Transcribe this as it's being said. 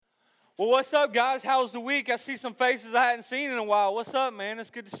Well, what's up, guys? How's the week? I see some faces I hadn't seen in a while. What's up, man? It's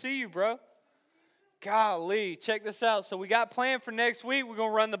good to see you, bro. Golly, check this out. So we got planned for next week. We're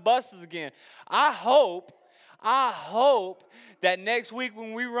going to run the buses again. I hope that next week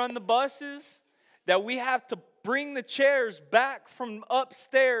when we run the buses, that we have to bring the chairs back from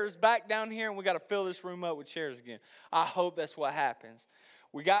upstairs back down here, and we got to fill this room up with chairs again. I hope that's what happens.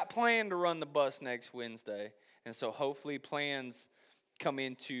 We got planned to run the bus next Wednesday, and so hopefully plans come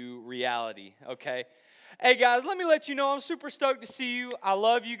into reality, okay? Hey, guys, let me let you know I'm super stoked to see you. I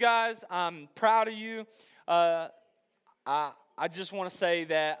love you guys. I'm proud of you. I just want to say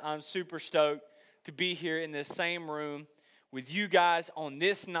that I'm super stoked to be here in this same room with you guys on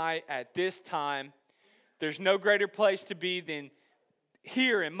this night at this time. There's no greater place to be than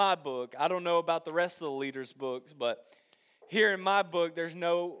here in my book. I don't know about the rest of the leaders' books, but here in my book, there's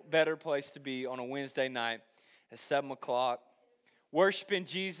no better place to be on a Wednesday night at 7 o'clock, worshiping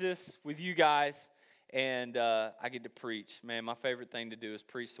Jesus with you guys, and I get to preach. Man, my favorite thing to do is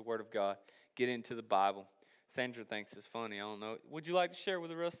preach the Word of God, get into the Bible. Sandra thinks it's funny. I don't know. Would you like to share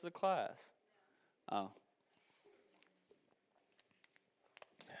with the rest of the class? Oh.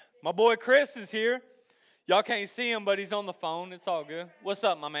 My boy Chris is here. Y'all can't see him, but he's on the phone. It's all good. What's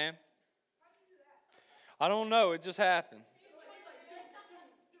up, my man? I don't know. It just happened.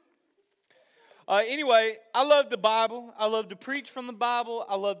 Anyway, I love the Bible. I love to preach from the Bible.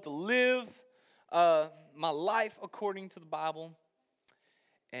 I love to live my life according to the Bible.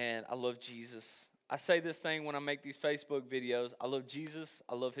 And I love Jesus. I say this thing when I make these Facebook videos. I love Jesus.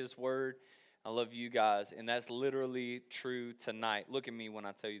 I love His Word. I love you guys. And that's literally true tonight. Look at me when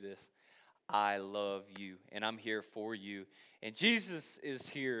I tell you this. I love you, and I'm here for you. And Jesus is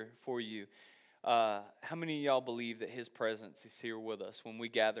here for you. How many of y'all believe that His presence is here with us when we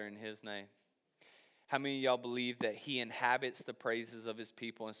gather in His name? How many of y'all believe that He inhabits the praises of His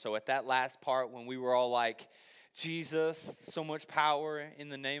people? And so at that last part, when we were all like, Jesus, so much power in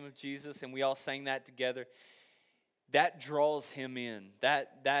the name of Jesus, and we all sang that together, that draws Him in.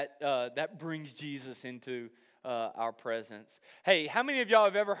 That brings Jesus into our presence. Hey, how many of y'all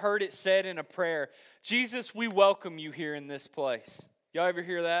have ever heard it said in a prayer, Jesus, we welcome you here in this place? Y'all ever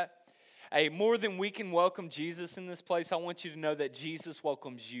hear that? Hey, more than we can welcome Jesus in this place, I want you to know that Jesus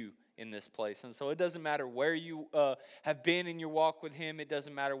welcomes you in this place. And so it doesn't matter where you have been in your walk with Him. It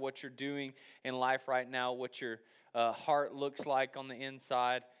doesn't matter what you're doing in life right now, what your heart looks like on the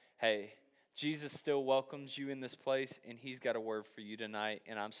inside. Hey, Jesus still welcomes you in this place, and He's got a word for you tonight,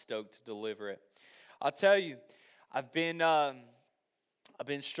 and I'm stoked to deliver it. I'll tell you, I've been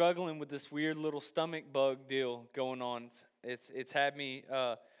struggling with this weird little stomach bug deal going on. It's had me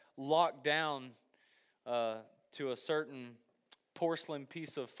locked down to a certain porcelain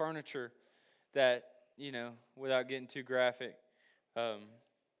piece of furniture that, without getting too graphic,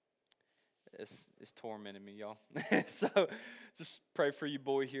 it's tormenting me, y'all. So just pray for you,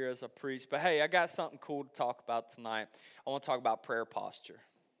 boy, here as I preach. But hey, I got something cool to talk about tonight. I want to talk about prayer posture.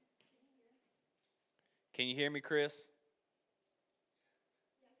 Can you hear me, Chris?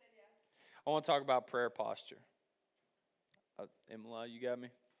 I want to talk about prayer posture. Emily, you got me?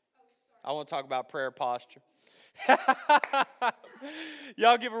 I want to talk about prayer posture.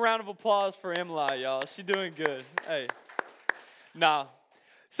 Y'all give a round of applause for Emily, y'all. She's doing good. Hey. Nah.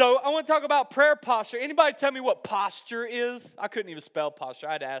 So I want to talk about prayer posture. Anybody tell me what posture is? I couldn't even spell posture.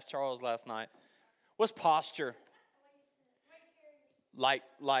 I had to ask Charles last night. What's posture? Like.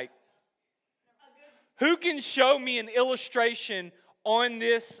 Who can show me an illustration on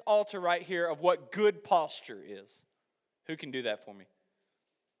this altar right here of what good posture is? Who can do that for me?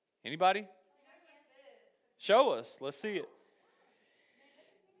 Anybody? Show us. Let's see it.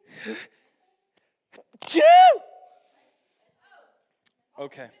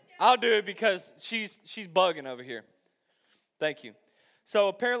 Okay. I'll do it because she's bugging over here. Thank you. So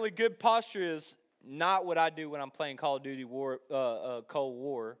apparently good posture is not what I do when I'm playing Call of Duty Cold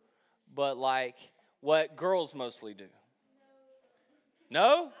War, but like what girls mostly do.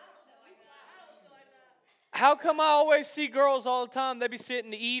 No? How come I always see girls all the time? They be sitting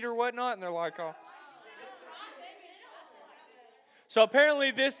to eat or whatnot, and they're like, oh. So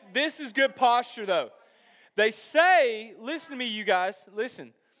apparently this is good posture, though. They say, listen to me, you guys,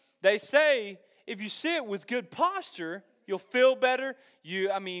 listen. They say if you sit with good posture, you'll feel better.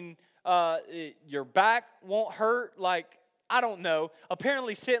 Your back won't hurt. Like, I don't know.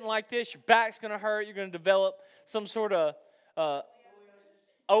 Apparently sitting like this, your back's going to hurt. You're going to develop some sort of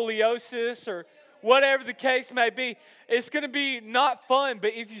scoliosis or whatever the case may be. It's going to be not fun,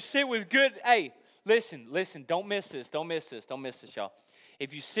 but if you sit with good, hey, listen, don't miss this, y'all.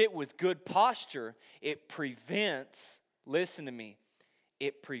 If you sit with good posture, it prevents, listen to me,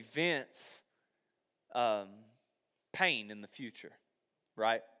 it prevents pain in the future,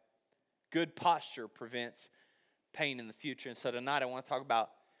 right? Good posture prevents pain in the future. And so tonight I want to talk about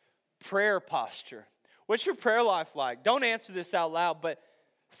prayer posture. What's your prayer life like? Don't answer this out loud, but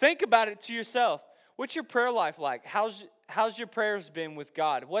think about it to yourself. What's your prayer life like? How's your prayers been with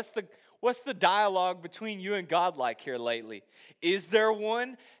God? What's the dialogue between you and God like here lately? Is there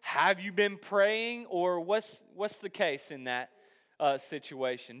one? Have you been praying? Or what's the case in that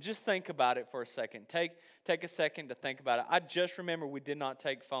situation? Just think about it for a second. Take a second to think about it. I just remember we did not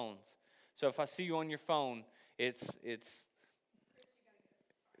take phones. So if I see you on your phone, it's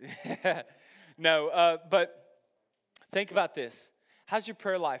no, but think about this. How's your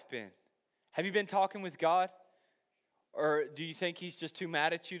prayer life been? Have you been talking with God? Or do you think He's just too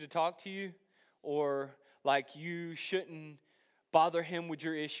mad at you to talk to you? Or like you shouldn't bother Him with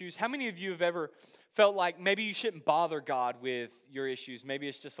your issues? How many of you have ever felt like maybe you shouldn't bother God with your issues? Maybe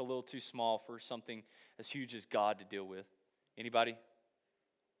it's just a little too small for something as huge as God to deal with. Anybody?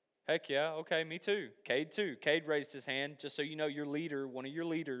 Heck yeah, okay, me too. Cade too. Cade raised his hand. Just so you know, your leader, one of your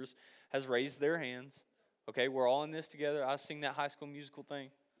leaders, has raised their hands. Okay, we're all in this together. I sing that High School Musical thing.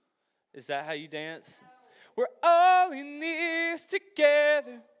 Is that how you dance? We're all in this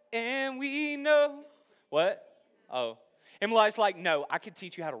together, and we know. What? Oh. Emily's like, no, I could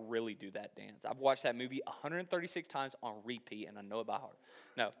teach you how to really do that dance. I've watched that movie 136 times on repeat, and I know it by heart.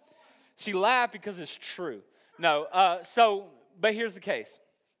 No. She laughed because it's true. No, but here's the case.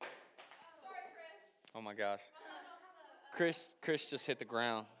 Oh my gosh. Chris just hit the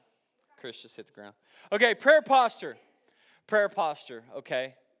ground. Okay, prayer posture. Prayer posture,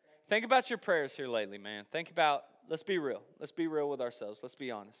 okay. Think about your prayers here lately, man. Let's be real. Let's be real with ourselves. Let's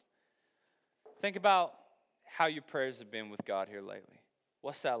be honest. Think about how your prayers have been with God here lately.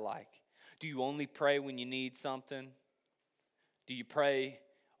 What's that like? Do you only pray when you need something? Do you pray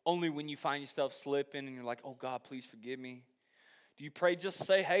only when you find yourself slipping and you're like, oh God, please forgive me? Do you pray just to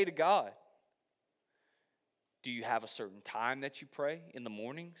say hey to God? Do you have a certain time that you pray in the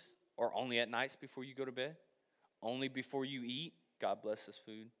mornings or only at nights before you go to bed? Only before you eat? God bless this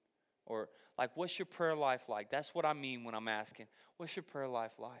food. Or like, what's your prayer life like? That's what I mean when I'm asking, what's your prayer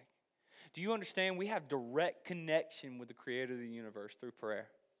life like? Do you understand we have direct connection with the Creator of the universe through prayer?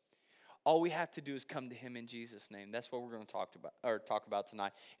 All we have to do is come to Him in Jesus' name. That's what we're going to talk about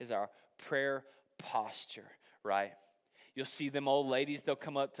tonight is our prayer posture, right? You'll see them old ladies, they'll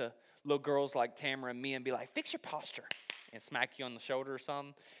come up to little girls like Tamara and me and be like, fix your posture, and smack you on the shoulder or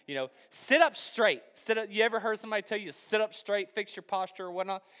something. You know, sit up straight. Sit up. You ever heard somebody tell you to sit up straight, fix your posture or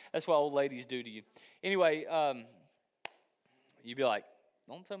whatnot? That's what old ladies do to you. Anyway, you'd be like,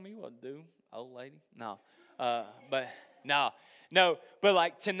 don't tell me what to do, old lady. No. But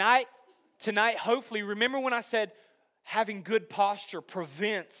like tonight, hopefully, remember when I said having good posture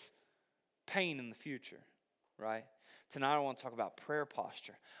prevents pain in the future, right? Tonight I want to talk about prayer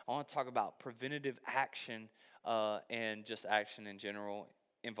posture. I want to talk about preventative action and just action in general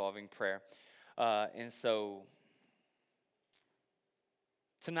involving prayer. And so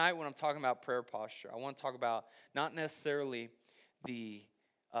tonight when I'm talking about prayer posture, I want to talk about not necessarily the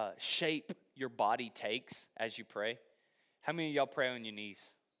shape your body takes as you pray. How many of y'all pray on your knees?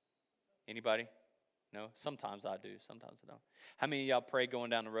 Anybody? No? Sometimes I do. Sometimes I don't. How many of y'all pray going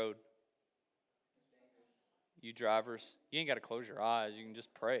down the road? You drivers, you ain't got to close your eyes. You can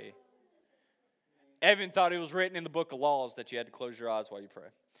just pray. Evan thought it was written in the book of laws that you had to close your eyes while you pray.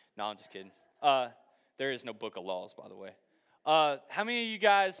 No, I'm just kidding. There is no book of laws, by the way. How many of you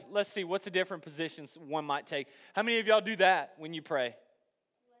guys, let's see, what's the different positions one might take? How many of y'all do that when you pray?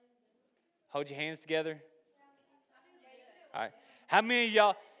 Hold your hands together. All right. How many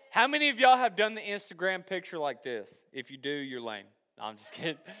of y'all have done the Instagram picture like this? If you do, you're lame. No, I'm just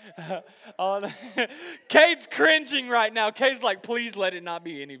kidding. Kate's cringing right now. Kate's like, please let it not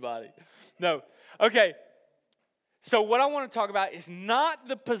be anybody. No. Okay. So what I want to talk about is not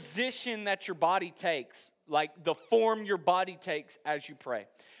the position that your body takes, like the form your body takes as you pray.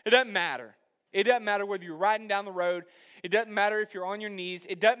 It doesn't matter. It doesn't matter whether you're riding down the road. It doesn't matter if you're on your knees.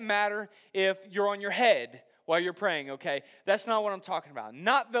 It doesn't matter if you're on your head while you're praying, okay? That's not what I'm talking about.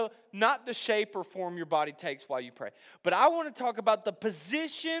 Not the shape or form your body takes while you pray. But I want to talk about the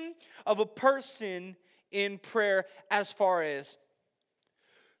position of a person in prayer as far as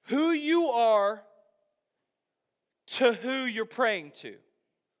who you are to who you're praying to,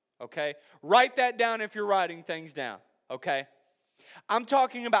 okay? Write that down if you're writing things down, okay? I'm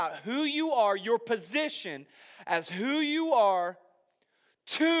talking about who you are, your position as who you are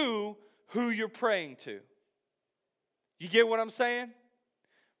to who you're praying to. You get what I'm saying?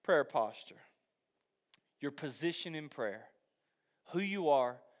 Prayer posture. Your position in prayer. who you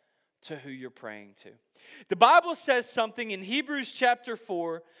are to who you're praying to. The Bible says something in Hebrews chapter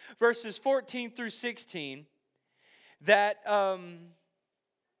 4, verses 14 through 16, that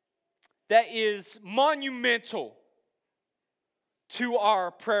is monumental to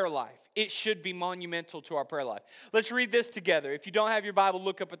our prayer life. It should be monumental to our prayer life. Let's read this together. If you don't have your Bible,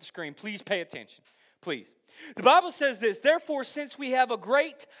 look up at the screen. Please pay attention. Please. The Bible says this, therefore, since we have a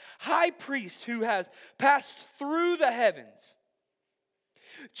great high priest who has passed through the heavens,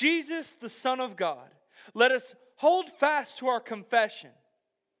 Jesus, the Son of God, let us hold fast to our confession.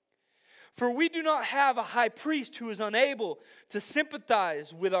 For we do not have a high priest who is unable to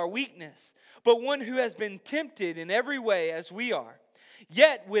sympathize with our weakness, but one who has been tempted in every way as we are,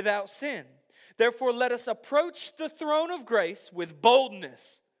 yet without sin. Therefore, let us approach the throne of grace with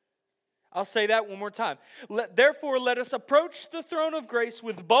boldness. I'll say that one more time. Therefore, let us approach the throne of grace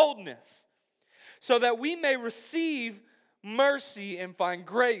with boldness, so that we may receive mercy and find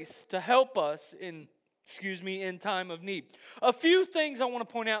grace to help us in time of need. A few things I want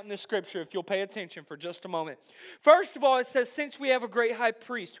to point out in this scripture, if you'll pay attention for just a moment. First of all, it says, since we have a great high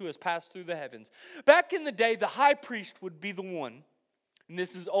priest who has passed through the heavens. Back in the day, the high priest would be the one, and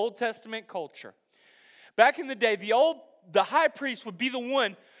this is Old Testament culture. Back in the day, the high priest would be the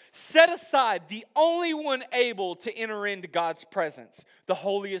one set aside, the only one able to enter into God's presence, the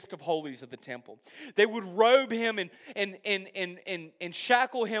holiest of holies of the temple. They would robe him and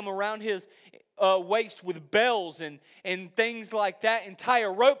shackle him around his waist with bells and things like that, and tie a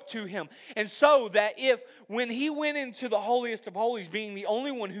rope to him. And so that when he went into the holiest of holies, being the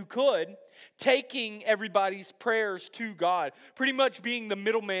only one who could, taking everybody's prayers to God, pretty much being the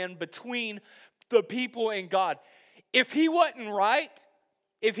middleman between the people and God. If he wasn't right,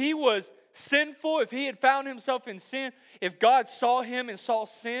 if he was sinful, if he had found himself in sin, if God saw him and saw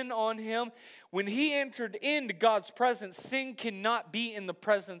sin on him, when he entered into God's presence, sin cannot be in the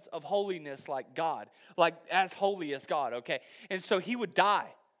presence of holiness like God, like as holy as God, okay? And so he would die,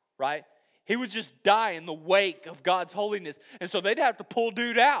 right? He would just die in the wake of God's holiness. And so they'd have to pull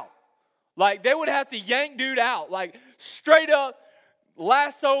dude out. Like they would have to yank dude out, like straight up,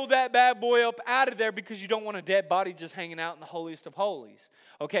 lasso that bad boy up out of there, because you don't want a dead body just hanging out in the holiest of holies.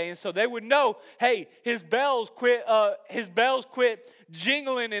 Okay, and so they would know, hey, his bells quit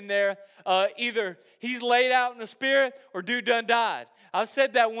jingling in there. Either he's laid out in the spirit or dude done died. I've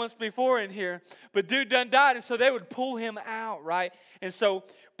said that once before in here, but dude done died, and so they would pull him out, right? And so,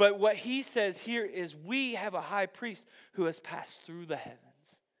 but what he says here is we have a high priest who has passed through the heavens.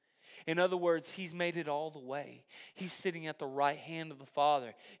 In other words, he's made it all the way. He's sitting at the right hand of the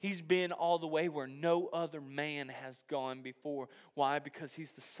Father. He's been all the way where no other man has gone before. Why? Because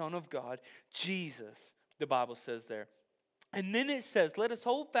he's the Son of God, Jesus, the Bible says there. And then it says, let us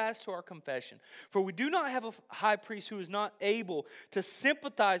hold fast to our confession. For we do not have a high priest who is not able to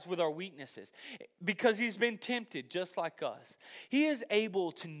sympathize with our weaknesses, because he's been tempted just like us. He is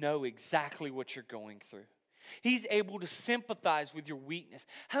able to know exactly what you're going through. He's able to sympathize with your weakness.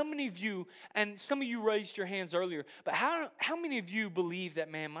 How many of you, and some of you raised your hands earlier, but how many of you believe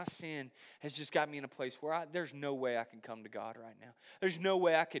that, man, my sin has just got me in a place where there's no way I can come to God right now. There's no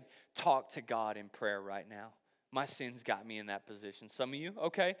way I could talk to God in prayer right now. My sin's got me in that position. Some of you,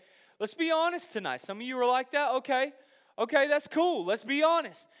 okay. Let's be honest tonight. Some of you are like that, okay. Okay, that's cool. Let's be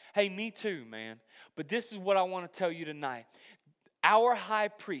honest. Hey, me too, man. But this is what I want to tell you tonight. Our high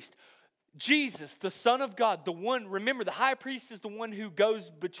priest, Jesus, the Son of God, the one, remember, the high priest is the one who goes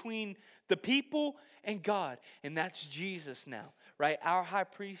between the people and God. And that's Jesus now, right? Our high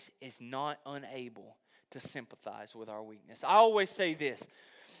priest is not unable to sympathize with our weakness. I always say this,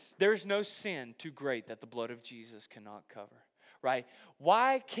 there's no sin too great that the blood of Jesus cannot cover, right?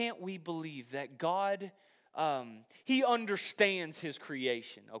 Why can't we believe that God, He understands His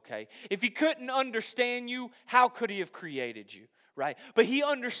creation, okay? If He couldn't understand you, how could He have created you? Right? But He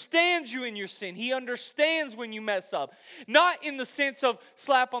understands you in your sin. He understands when you mess up. Not in the sense of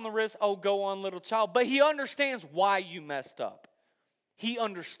slap on the wrist, oh, go on, little child. But He understands why you messed up. He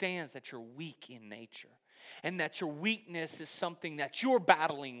understands that you're weak in nature. And that your weakness is something that you're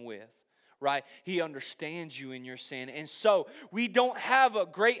battling with. Right? He understands you in your sin. And so we don't have a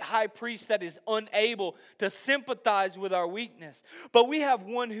great high priest that is unable to sympathize with our weakness. But we have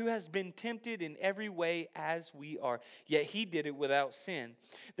one who has been tempted in every way as we are. Yet He did it without sin.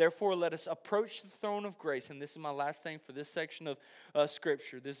 Therefore, let us approach the throne of grace. And this is my last thing for this section of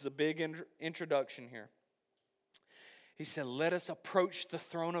Scripture. This is a big introduction here. He said, let us approach the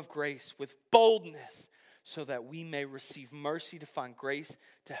throne of grace with boldness, so that we may receive mercy to find grace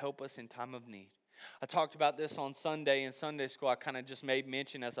to help us in time of need. I talked about this on Sunday in Sunday school. I kind of just made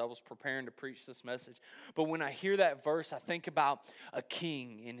mention as I was preparing to preach this message. But when I hear that verse, I think about a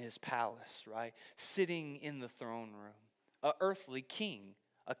king in his palace, right? Sitting in the throne room. An earthly king.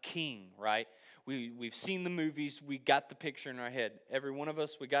 A king, right? We've seen the movies. We got the picture in our head. Every one of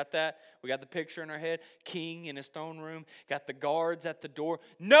us, we got that. We got the picture in our head. King in his throne room. Got the guards at the door.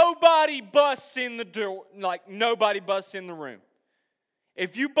 Nobody busts in the door. Like, nobody busts in the room.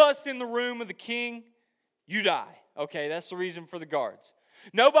 If you bust in the room of the king, you die. Okay, that's the reason for the guards.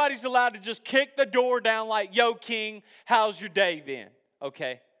 Nobody's allowed to just kick the door down like, yo, king, how's your day been?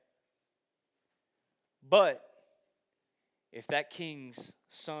 Okay. But if that king's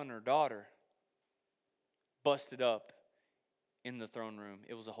son or daughter busted up in the throne room,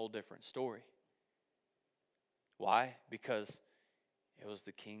 it was a whole different story. Why? Because it was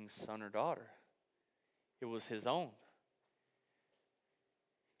the king's son or daughter. It was his own.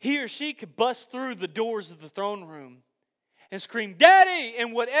 He or she could bust through the doors of the throne room and scream, "Daddy!"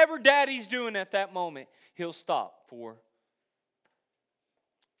 And whatever daddy's doing at that moment, he'll stop for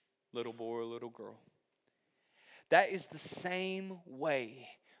little boy or little girl. That is the same way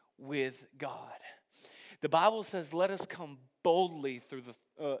with God. The Bible says, let us come boldly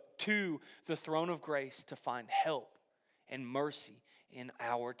to the throne of grace to find help and mercy in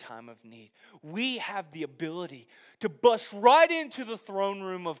our time of need. We have the ability to bust right into the throne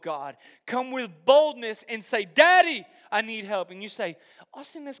room of God, come with boldness and say, "Daddy, I need help." And you say,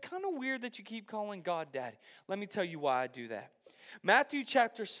 "Austin, it's kind of weird that you keep calling God Daddy." Let me tell you why I do that. Matthew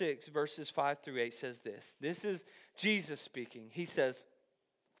chapter 6, verses 5 through 8 says this. This is Jesus speaking. He says,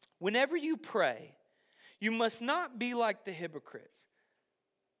 "Whenever you pray, you must not be like the hypocrites,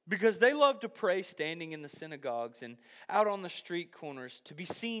 because they love to pray standing in the synagogues and out on the street corners to be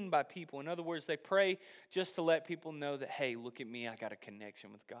seen by people." In other words, they pray just to let people know that, hey, look at me, I got a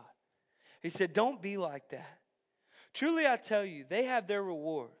connection with God. He said, "Don't be like that. Truly I tell you, they have their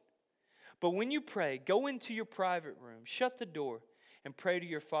reward. But when you pray, go into your private room, shut the door, and pray to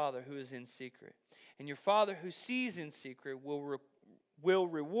your Father who is in secret. And your Father who sees in secret will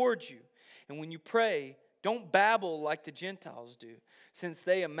reward you. And when you pray, don't babble like the Gentiles do, since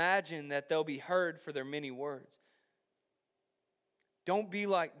they imagine that they'll be heard for their many words. Don't be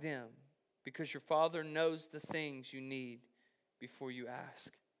like them, because your Father knows the things you need before you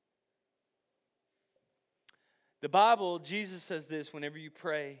ask." The Bible, Jesus says this whenever you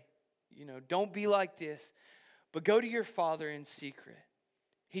pray, don't be like this, but go to your Father in secret.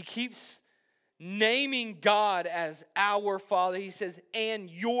 He keeps naming God as our Father. He says, and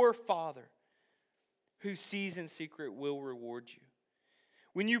your Father who sees in secret will reward you.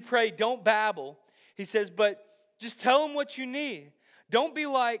 When you pray, don't babble. He says, but just tell him what you need. Don't be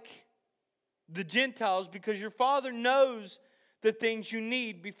like the Gentiles, because your Father knows the things you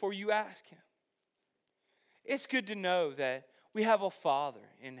need before you ask him. It's good to know that we have a Father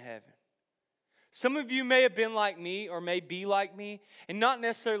in heaven. Some of you may have been like me or may be like me and not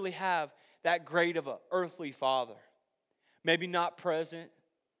necessarily have that great of an earthly father. Maybe not present.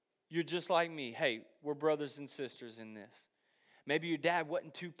 You're just like me. Hey, we're brothers and sisters in this. Maybe your dad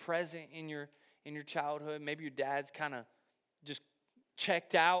wasn't too present in your childhood. Maybe your dad's kind of just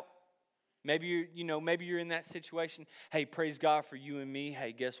checked out. Maybe you're in that situation. Hey, praise God for you and me.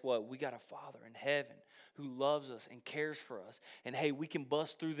 Hey, guess what? We got a Father in heaven who loves us and cares for us. And hey, we can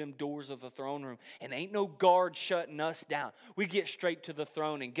bust through them doors of the throne room, and ain't no guard shutting us down. We get straight to the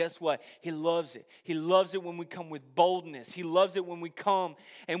throne, and guess what? He loves it. He loves it when we come with boldness. He loves it when we come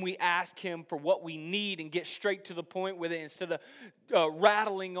and we ask him for what we need and get straight to the point with it instead of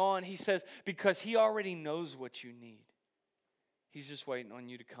rattling on. He says, because he already knows what you need. He's just waiting on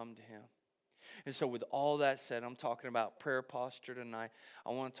you to come to him. And so with all that said, I'm talking about prayer posture tonight.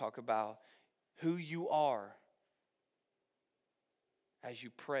 I want to talk about who you are as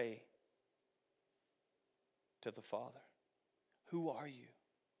you pray to the Father. Who are you?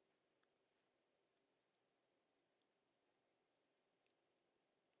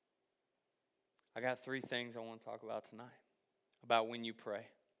 I got 3 things I want to talk about tonight about when you pray.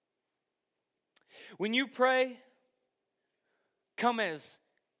 When you pray, come as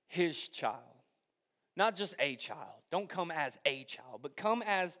his child. Not just a child. Don't come as a child, but come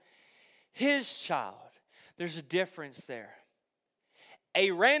as his child. There's a difference there.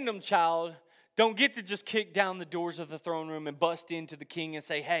 A random child don't get to just kick down the doors of the throne room and bust into the king and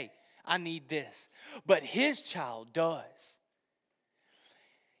say, hey, I need this. But his child does.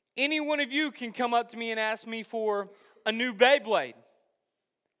 Any one of you can come up to me and ask me for a new Beyblade.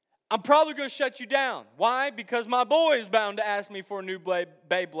 I'm probably going to shut you down. Why? Because my boy is bound to ask me for a new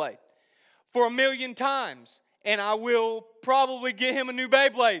Beyblade for 1,000,000 times. And I will probably get him a new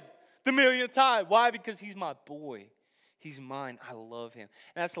Beyblade the millionth time. Why? Because he's my boy. He's mine. I love him.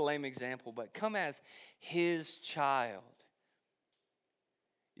 And that's a lame example, but come as his child.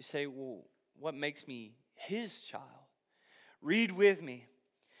 You say, well, what makes me his child? Read with me.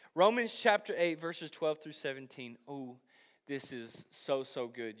 Romans chapter 8, verses 12 through 17. Oh, this is so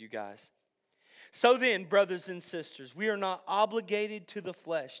good, you guys. So then, brothers and sisters, we are not obligated to the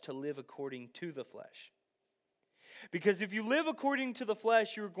flesh to live according to the flesh. Because if you live according to the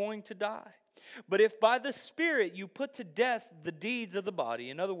flesh, you're going to die. But if by the Spirit you put to death the deeds of the body,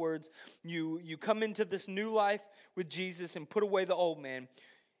 in other words, you come into this new life with Jesus and put away the old man,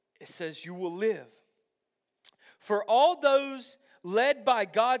 it says you will live. For all those led by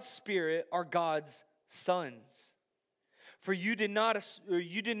God's Spirit are God's sons. For you did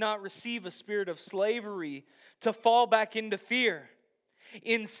not receive a spirit of slavery to fall back into fear.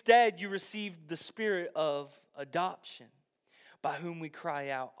 Instead, you received the spirit of adoption, by whom we cry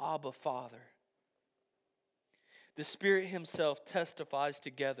out, Abba, Father. The Spirit himself testifies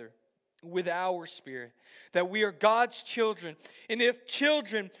together with our spirit that we are God's children, and if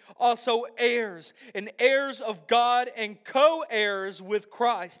children, also heirs, and heirs of God and co-heirs with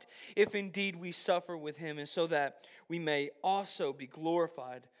Christ, if indeed we suffer with him, and so that we may also be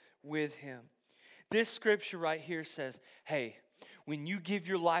glorified with him. This scripture right here says, hey, when you give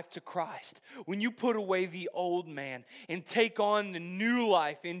your life to Christ, when you put away the old man and take on the new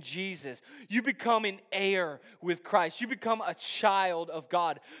life in Jesus, you become an heir with Christ. You become a child of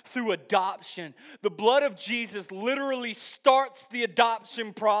God through adoption. The blood of Jesus literally starts the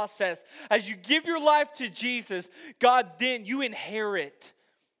adoption process. As you give your life to Jesus, God, then you inherit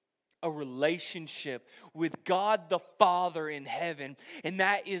a relationship with God the Father in heaven, and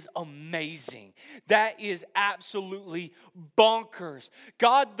that is amazing. That is absolutely bonkers.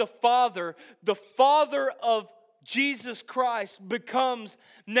 God the Father of Jesus Christ, becomes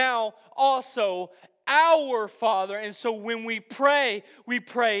now also our Father. And so when we pray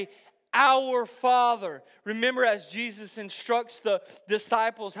our Father. Remember, as Jesus instructs the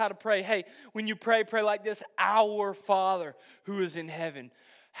disciples how to pray, hey, when you pray like this, our Father who is in heaven.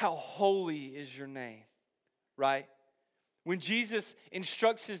 How holy is your name, right? When Jesus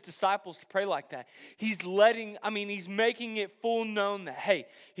instructs his disciples to pray like that, he's making it full known that, hey,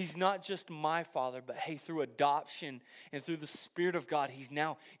 he's not just my Father, but hey, through adoption and through the Spirit of God, he's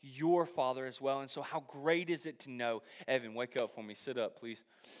now your Father as well. And so how great is it to know, Evan, wake up for me, sit up, please.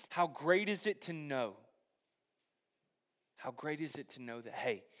 How great is it to know? How great is it to know that,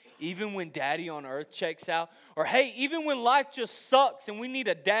 hey, even when daddy on earth checks out, or hey, even when life just sucks and we need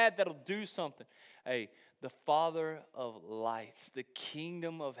a dad that'll do something, hey, the Father of lights, the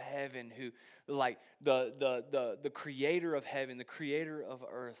kingdom of heaven, who, like the creator of heaven, the creator of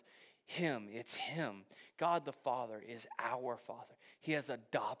earth, it's him. God the Father is our Father. He has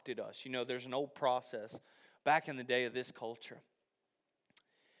adopted us. You know, there's an old process back in the day of this culture.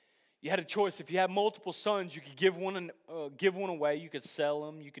 You had a choice. If you had multiple sons, you could give one away. You could sell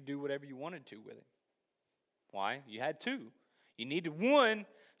them. You could do whatever you wanted to with it. Why? You had two. You needed one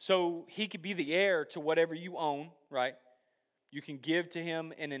so he could be the heir to whatever you own, right? You can give to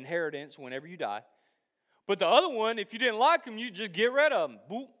him an inheritance whenever you die. But the other one, if you didn't like him, you just get rid of him.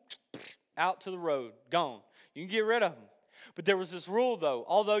 Boop, out to the road, gone. You can get rid of him. But there was this rule, though.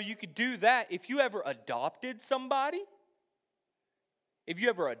 Although you could do that, if you ever adopted somebody, if you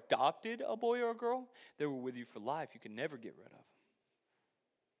ever adopted a boy or a girl, they were with you for life. You could never get rid of them.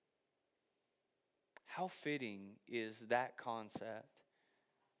 How fitting is that concept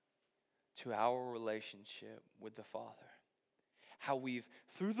to our relationship with the Father? How we've,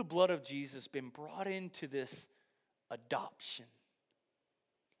 through the blood of Jesus, been brought into this adoption.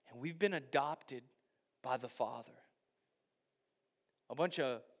 And we've been adopted by the Father. A bunch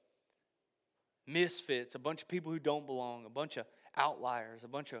of misfits, a bunch of people who don't belong, a bunch of outliers, a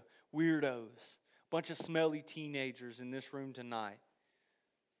bunch of weirdos, a bunch of smelly teenagers in this room tonight.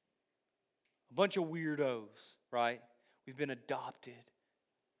 A bunch of weirdos, right? We've been adopted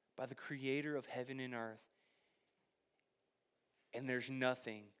by the creator of heaven and earth. And there's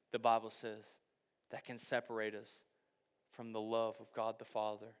nothing, the Bible says, that can separate us from the love of God the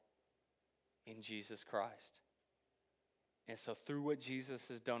Father in Jesus Christ. And so through what Jesus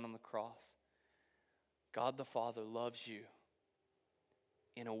has done on the cross, God the Father loves you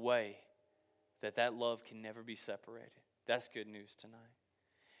in a way that love can never be separated. That's good news tonight.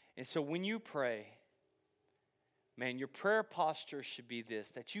 And so when you pray, man, your prayer posture should be this,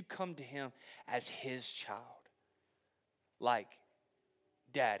 that you come to him as his child. Like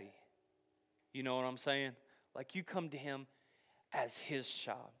daddy. You know what I'm saying? Like you come to him as his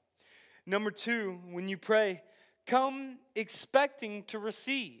child. Number two, when you pray, come expecting to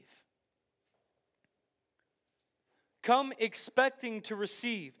receive. Come expecting to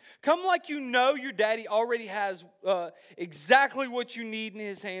receive. Come like you know your daddy already has exactly what you need in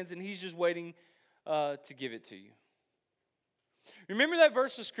his hands, and he's just waiting to give it to you. Remember that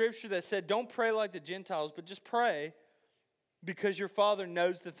verse of Scripture that said, don't pray like the Gentiles, but just pray because your Father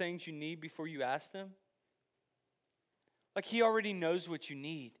knows the things you need before you ask them? Like He already knows what you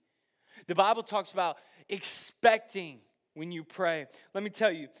need. The Bible talks about expecting when you pray. Let me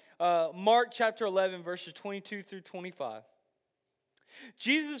tell you, Mark chapter 11, verses 22 through 25.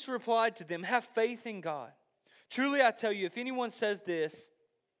 Jesus replied to them, have faith in God. Truly I tell you, if anyone says this,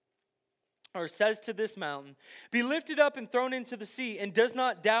 or says to this mountain, be lifted up and thrown into the sea, and does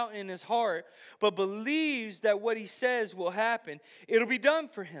not doubt in his heart, but believes that what he says will happen, it'll be done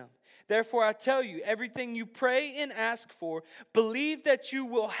for him. Therefore I tell you, everything you pray and ask for, believe that you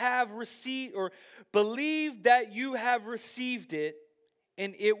will have received, or believe that you have received it,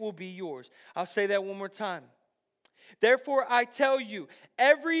 and it will be yours. I'll say that one more time. Therefore I tell you,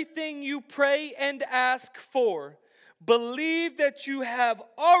 everything you pray and ask for, believe that you have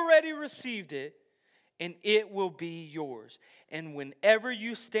already received it, and it will be yours. And whenever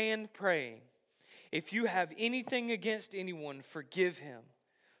you stand praying, if you have anything against anyone, forgive him,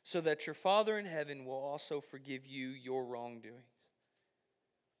 so that your Father in heaven will also forgive you your wrongdoings.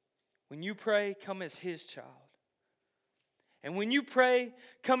 When you pray, come as His child. And when you pray,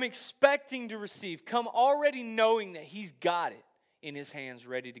 come expecting to receive. Come already knowing that He's got it in His hands,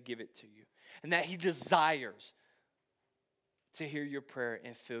 ready to give it to you. And that He desires to hear your prayer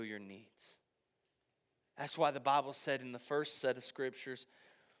and fill your needs. That's why the Bible said in the first set of scriptures,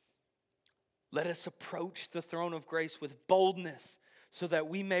 let us approach the throne of grace with boldness so that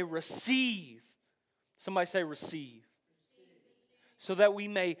we may receive. Somebody say receive. So that we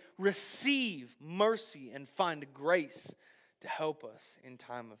may receive mercy and find grace to help us in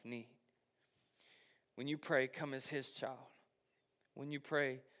time of need. When you pray, come as His child. When you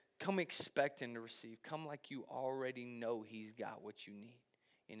pray, come expecting to receive. Come like you already know He's got what you need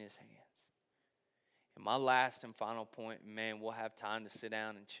in His hands. And my last and final point, man, we'll have time to sit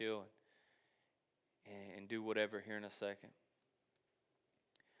down and chill and do whatever here in a second.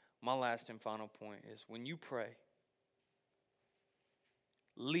 My last and final point is when you pray,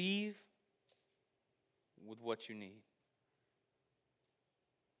 leave with what you need.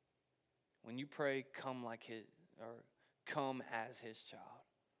 When you pray, come like His, or come as His child.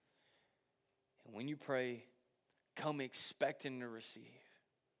 And when you pray, come expecting to receive.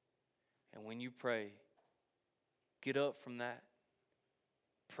 And when you pray, get up from that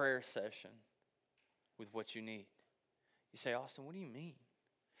prayer session with what you need. You say, Austin, what do you mean?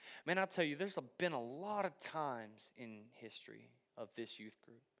 Man, I'll tell you, there's been a lot of times in history of this youth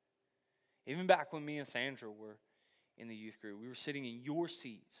group. Even back when me and Sandra were in the youth group, we were sitting in your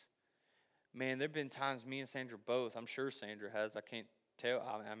seats. Man, there have been times me and Sandra both, I'm sure Sandra has, I can't tell,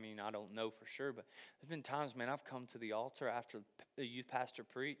 I mean, I don't know for sure, but there's been times, man, I've come to the altar after the youth pastor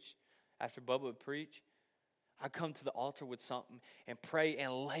preach, after Bubba would preach. I come to the altar with something and pray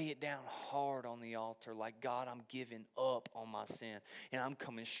and lay it down hard on the altar like, God, I'm giving up on my sin and I'm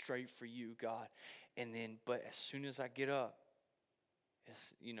coming straight for you, God. And then, but as soon as I get up, it's,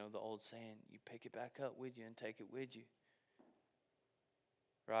 you know, the old saying, you pick it back up with you and take it with you.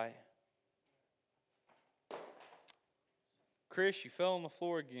 Right? Chris, you fell on the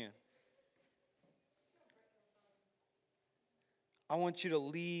floor again. I want you to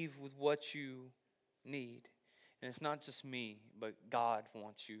leave with what you need. And it's not just me, but God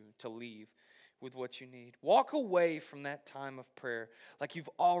wants you to leave with what you need. Walk away from that time of prayer like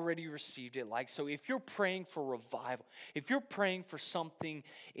you've already received it. Like, so if you're praying for revival, if you're praying for something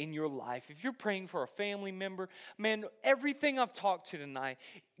in your life, if you're praying for a family member, man, everything I've talked to tonight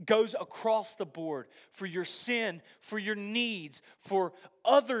goes across the board for your sin, for your needs, for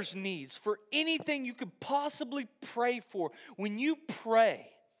others' needs, for anything you could possibly pray for. When you pray,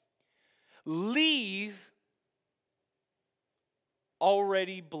 leave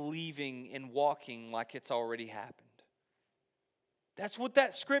already believing and walking like it's already happened. That's what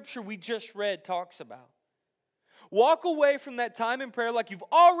that scripture we just read talks about. Walk away from that time in prayer like you've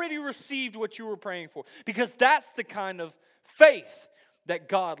already received what you were praying for, because that's the kind of faith that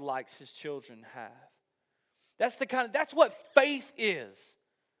God likes His children have. That's what faith is.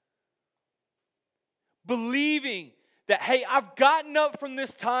 Believing that, hey, I've gotten up from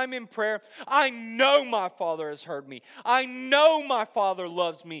this time in prayer. I know my Father has heard me. I know my Father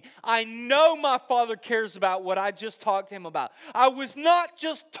loves me. I know my Father cares about what I just talked to Him about. I was not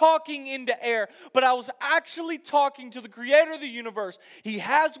just talking into air, but I was actually talking to the Creator of the universe. He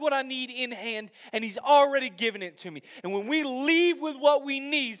has what I need in hand, and He's already given it to me. And when we leave with what we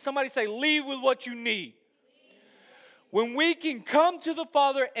need, somebody say, leave with what you need. When we can come to the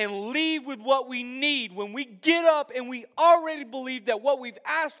Father and leave with what we need, when we get up and we already believe that what we've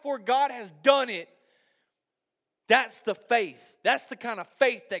asked for, God has done it, that's the faith. That's the kind of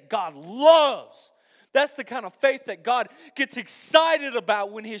faith that God loves. That's the kind of faith that God gets excited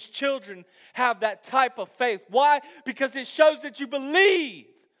about when His children have that type of faith. Why? Because it shows that you believe.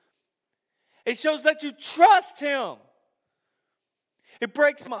 It shows that you trust Him. It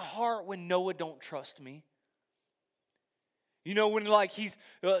breaks my heart when Noah don't trust me. You know, when like he's,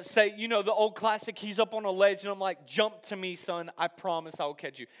 say, you know, the old classic, he's up on a ledge and I'm like, jump to me, son, I promise I will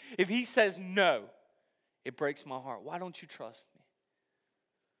catch you. If he says no, it breaks my heart. Why don't you trust me?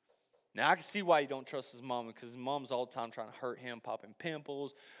 Now, I can see why you don't trust his mom, because his mom's all the time trying to hurt him, popping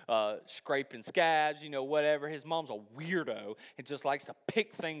pimples, scraping scabs, you know, whatever. His mom's a weirdo and just likes to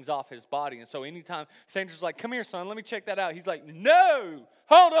pick things off his body. And so anytime Sandra's like, come here, son, let me check that out. He's like, no,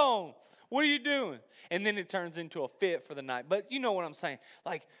 hold on. What are you doing? And then it turns into a fit for the night. But you know what I'm saying.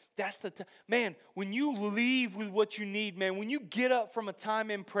 Like, that's the man, when you leave with what you need, man, when you get up from a time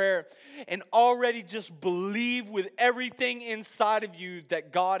in prayer and already just believe with everything inside of you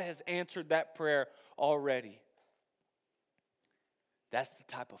that God has answered that prayer already. That's the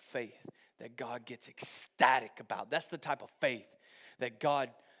type of faith that God gets ecstatic about. That's the type of faith that God,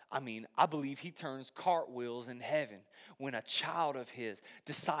 I believe He turns cartwheels in heaven when a child of His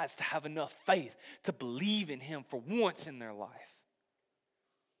decides to have enough faith to believe in Him for once in their life.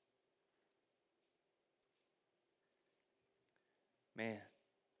 Man,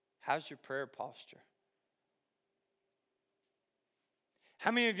 how's your prayer posture?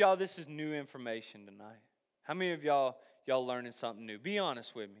 How many of y'all, this is new information tonight? How many of y'all learning something new? Be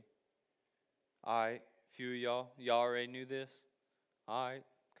honest with me. All right, a few of y'all already knew this? All right,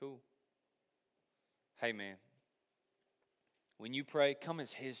 cool. Hey, man, when you pray, come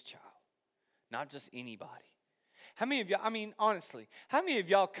as His child, not just anybody. How many of y'all, honestly, how many of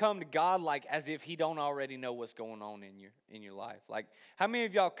y'all come to God like as if He don't already know what's going on in your life? Like, how many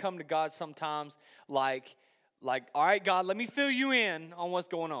of y'all come to God sometimes like, all right, God, let me fill you in on what's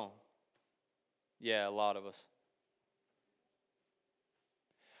going on? Yeah, a lot of us.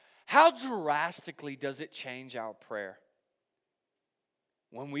 How drastically does it change our prayer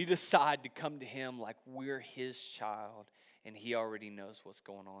when we decide to come to Him like we're His child and He already knows what's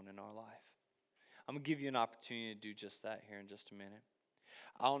going on in our life? I'm going to give you an opportunity to do just that here in just a minute.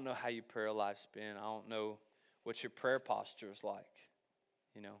 I don't know how your prayer life's been. I don't know what your prayer posture is like,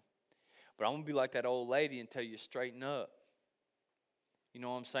 you know. But I'm going to be like that old lady and tell you to straighten up. You know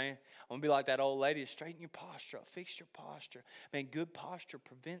what I'm saying? I'm going to be like that old lady, straighten your posture up, fix your posture. Man, good posture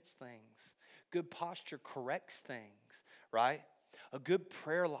prevents things. Good posture corrects things, right? A good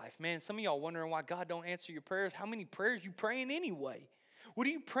prayer life. Man, some of y'all wondering why God don't answer your prayers. How many prayers you praying anyway? What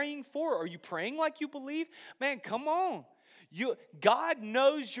are you praying for? Are you praying like you believe? Man, come on. God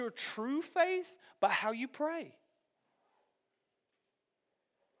knows your true faith by how you pray.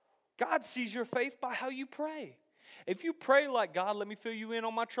 God sees your faith by how you pray. If you pray like, God, let me fill you in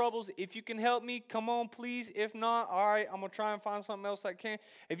on my troubles. If you can help me, come on, please. If not, all right, I'm going to try and find something else I can.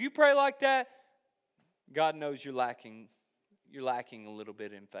 If you pray like that, God knows you're lacking a little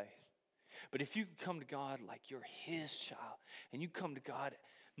bit in faith. But if you come to God like you're His child, and you come to God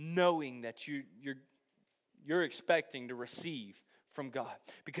knowing that you're expecting to receive from God,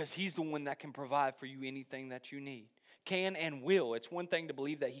 because He's the one that can provide for you anything that you need. Can and will. It's one thing to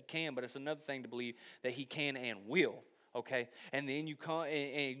believe that He can, but it's another thing to believe that He can and will. Okay? And then you come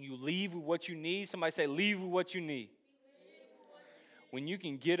and you leave with what you need. Somebody say, leave with what you need. When you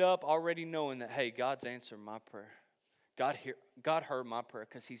can get up already knowing that, hey, God's answered my prayer. God heard my prayer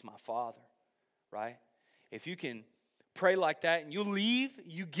because He's my Father, right? If you can pray like that and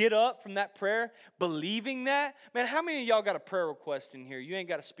you get up from that prayer believing that, man, how many of y'all got a prayer request in here? You ain't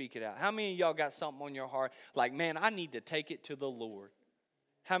got to speak it out. How many of y'all got something on your heart like, man, I need to take it to the Lord?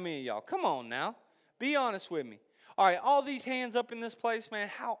 How many of y'all? Come on now. Be honest with me. All right, all these hands up in this place, man,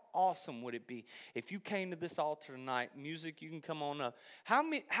 how awesome would it be if you came to this altar tonight? Music, you can come on up.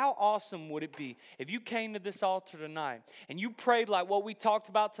 How awesome would it be if you came to this altar tonight and you prayed like what we talked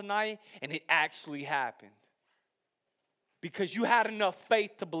about tonight and it actually happened? Because you had enough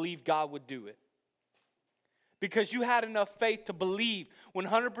faith to believe God would do it. Because you had enough faith to believe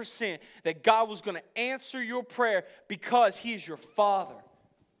 100% that God was going to answer your prayer because He is your Father.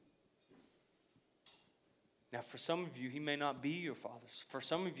 Now, for some of you, He may not be your Father. For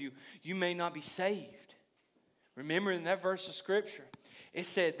some of you, you may not be saved. Remember in that verse of Scripture, it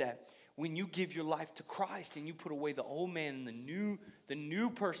said that when you give your life to Christ and you put away the old man and the new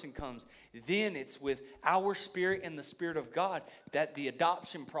person comes, then it's with our spirit and the Spirit of God that the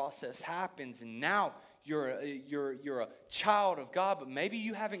adoption process happens. And now you're a child of God, but maybe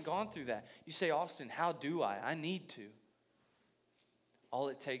you haven't gone through that. You say, Austin, how do I? I need to. All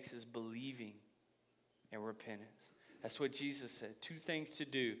it takes is believing and repentance. That's what Jesus said. 2 things to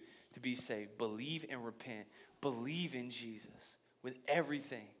do to be saved. Believe and repent. Believe in Jesus with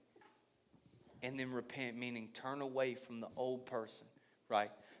everything. And then repent, meaning turn away from the old person,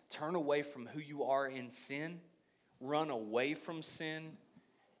 right? Turn away from who you are in sin. Run away from sin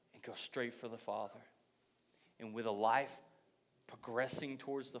and go straight for the Father. And with a life progressing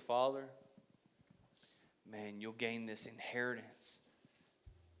towards the Father, man, you'll gain this inheritance.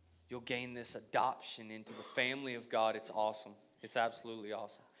 You'll gain this adoption into the family of God. It's awesome. It's absolutely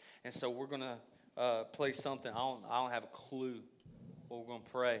awesome. And so we're going to play something. I don't have a clue what we're going to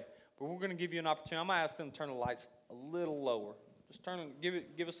pray. But we're going to give you an opportunity. I'm going to ask them to turn the lights a little lower. Just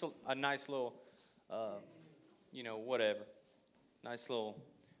give us a nice little, whatever. Nice little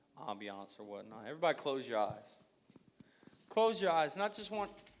ambiance or whatnot. Everybody close your eyes. Close your eyes. And I just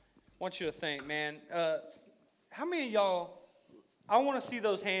want you to think, man, how many of y'all, I want to see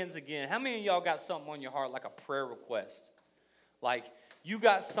those hands again. How many of y'all got something on your heart like a prayer request? Like you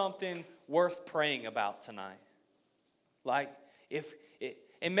got something worth praying about tonight. Like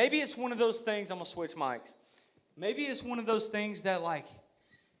and maybe it's one of those things, I'm going to switch mics. Maybe it's one of those things that like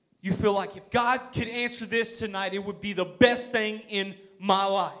you feel like if God could answer this tonight, it would be the best thing in my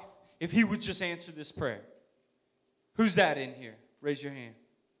life if he would just answer this prayer. Who's that in here? Raise your hand.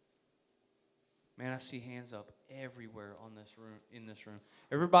 Man, I see hands up everywhere in this room.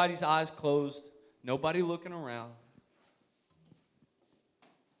 Everybody's eyes closed. Nobody looking around.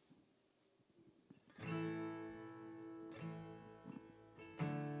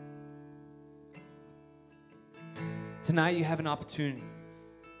 Tonight you have an opportunity.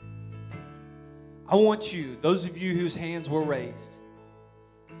 I want you, those of you whose hands were raised,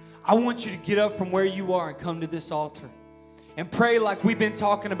 I want you to get up from where you are and come to this altar and pray like we've been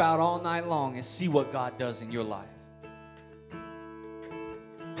talking about all night long and see what God does in your life.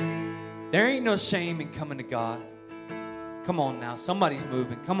 There ain't no shame in coming to God. Come on now, somebody's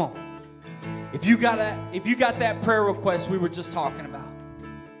moving. Come on. If you got that prayer request we were just talking about,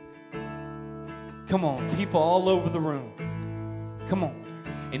 come on, people all over the room. Come on.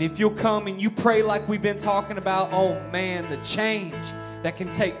 And if you'll come and you pray like we've been talking about, oh man, the change that can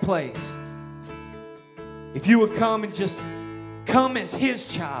take place. If you would come and just come as his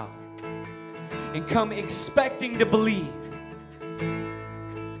child and come expecting to believe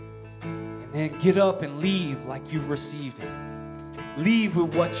and then get up and leave like you've received it. Leave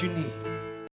with what you need.